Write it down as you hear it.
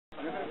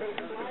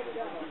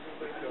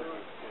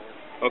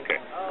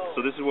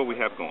So this is what we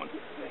have going.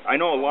 I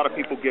know a lot of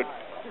people get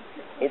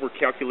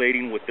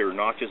over-calculating with their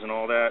notches and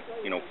all that,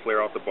 you know,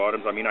 flare out the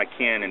bottoms. I mean, I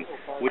can, and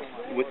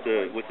with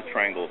the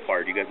triangle of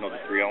fire, do you guys know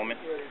the 3 elements?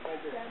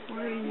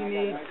 Well, you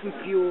need some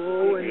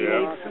fuel, and you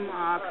need some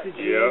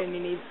oxygen, and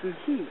you need some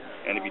heat.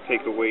 And if you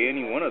take away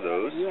any one of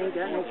those, you ain't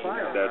got no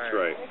fire. That's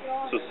right.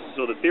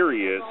 So the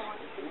theory is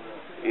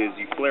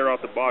you flare out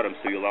the bottom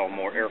so you allow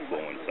more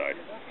airflow inside.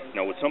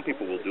 Now, what some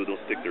people will do,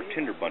 they'll stick their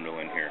tinder bundle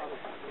in here.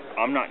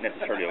 I'm not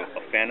necessarily a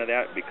fan of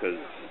that, because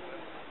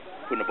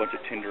putting a bunch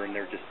of tinder in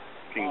there just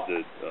seems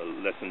to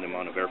lessen the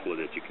amount of airflow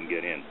that you can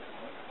get in.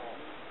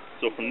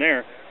 So from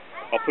there,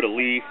 I'll put a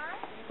leaf,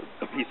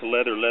 a piece of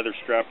leather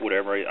strap,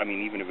 whatever. I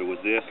mean, even if it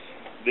was this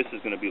is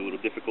going to be a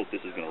little difficult.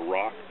 This is going to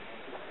rock.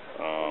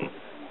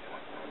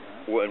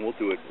 Well, and we'll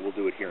do it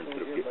here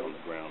instead of getting on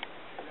the ground.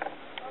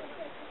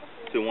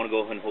 So you want to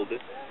go ahead and hold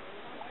this?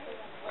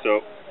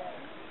 So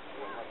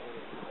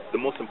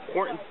the most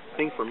important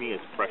thing for me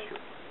is pressure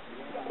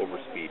over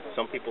speed.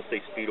 Some people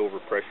say speed over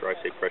pressure. I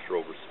say pressure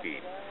over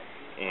speed.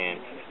 And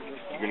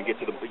you're going to get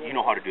to the, you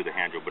know how to do the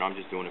hand drill, but I'm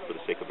just doing it for the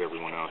sake of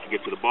everyone else. You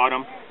get to the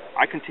bottom,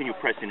 I continue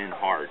pressing in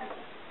hard,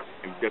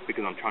 and that's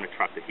because I'm trying to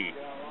trap the heat.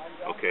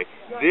 Okay,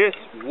 this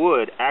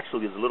wood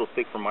actually is a little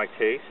thick for my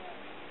taste.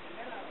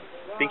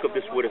 Think of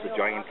this wood as a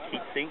giant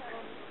heat sink,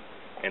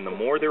 and the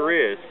more there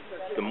is,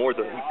 the more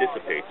the heat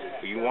dissipates.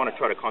 So you want to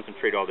try to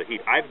concentrate all the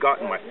heat. I've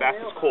gotten my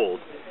fastest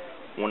cold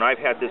when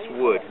I've had this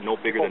wood no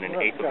bigger than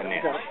 1/8 of an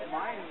inch.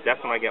 That's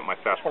when I get my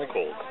fastest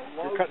cold.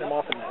 You're cutting them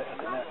off in the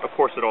neck. Of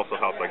course, it also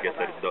helps, I guess,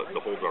 that the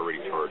hole's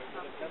already charred.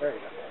 There you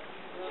go.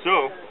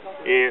 So,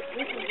 if...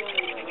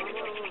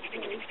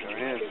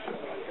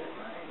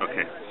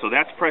 Okay, so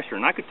that's pressure.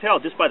 And I could tell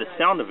just by the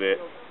sound of it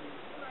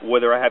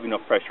whether I have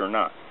enough pressure or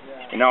not.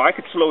 And now I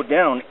could slow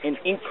down and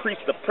increase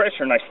the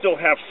pressure and I still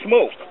have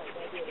smoke.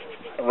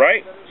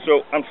 Right?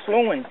 So I'm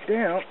slowing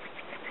down,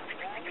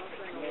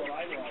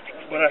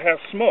 but I have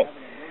smoke.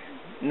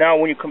 Now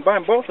when you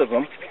combine both of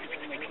them,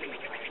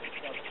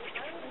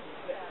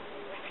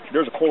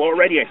 there's a coal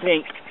already, I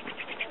think.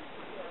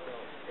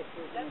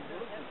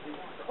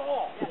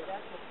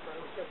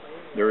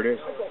 There it is.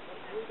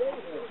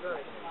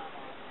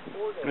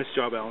 Nice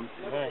job, Alan.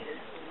 Nice.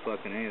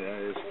 Fucking A,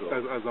 that is cool.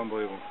 That's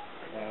unbelievable.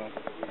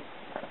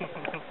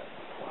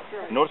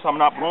 Notice I'm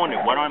not blowing it.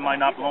 Why am I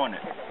not blowing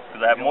it?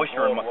 Because I have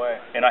moisture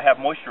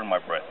in my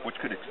breath, which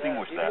could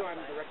extinguish that.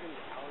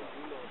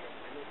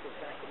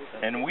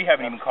 And we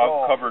haven't even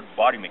covered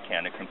body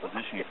mechanics and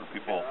positioning for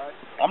people.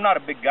 I'm not a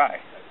big guy.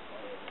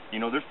 You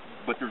know, there's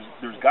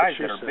guys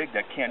that are big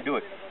that can't do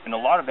it, and a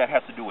lot of that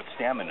has to do with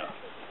stamina.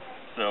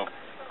 So,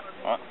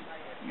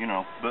 you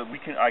know, but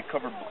I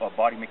cover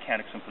body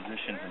mechanics and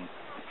positions and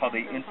how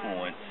they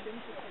influence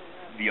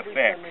the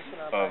effects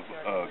of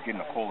getting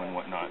a coal and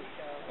whatnot.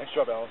 Nice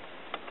job, Alan.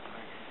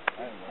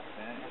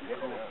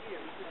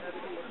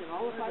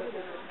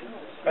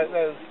 That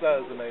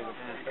is amazing.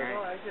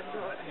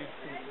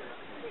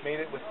 You made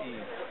it with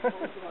ease.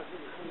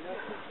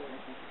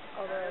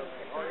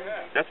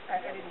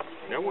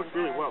 That worked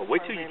really well.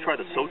 Wait till you try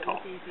the Sotol.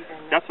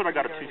 That's what I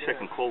got a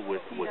 2-second cold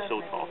with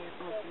Sotol.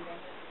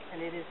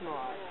 And it is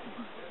not.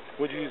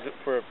 Would you use it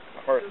for a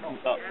hearth?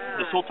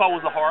 The Sotol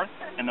was the hearth,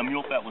 and the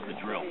mule fat was the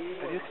drill.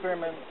 Did you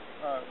experiment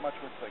much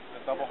with like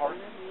the double hearth?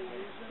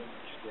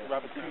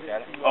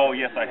 Oh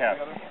yes, I have.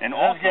 And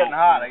also, it's getting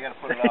hot. I gotta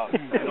put it out.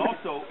 And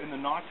also, in the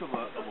notch of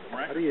a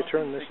branch. How do you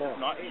turn this off?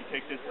 You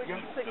take this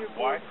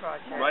Y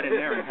right in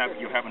there, and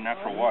you have a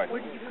natural Y.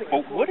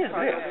 But what is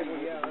this?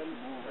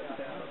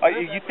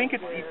 You think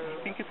it's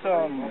this is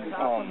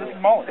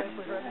mullet.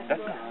 That's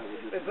not.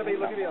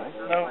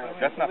 No,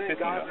 that's not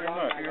 50.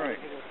 You're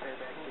right.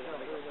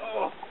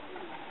 Oh.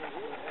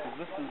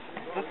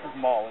 This is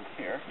mullet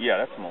here. Yeah,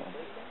 that's mullet.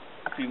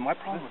 See, my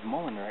problem with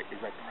mullet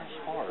is I press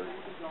hard.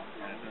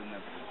 And it doesn't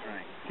have the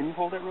strength. Can you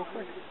hold that real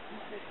quick?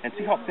 And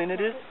see how thin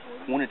it is?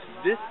 When it's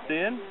this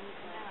thin,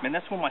 man,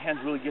 that's when my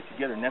hands really get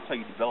together, and that's how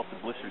you develop the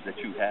blisters that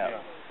you have.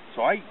 Yeah.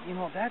 So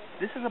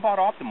this is about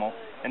optimal,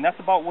 and that's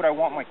about what I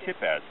want my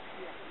tip as.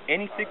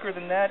 Any thicker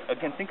than that,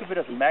 again, think of it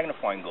as a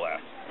magnifying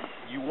glass.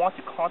 You want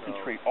to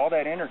concentrate all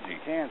that energy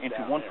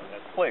into one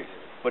place.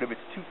 But if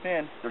it's too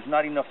thin, there's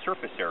not enough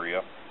surface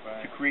area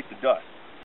to create the dust.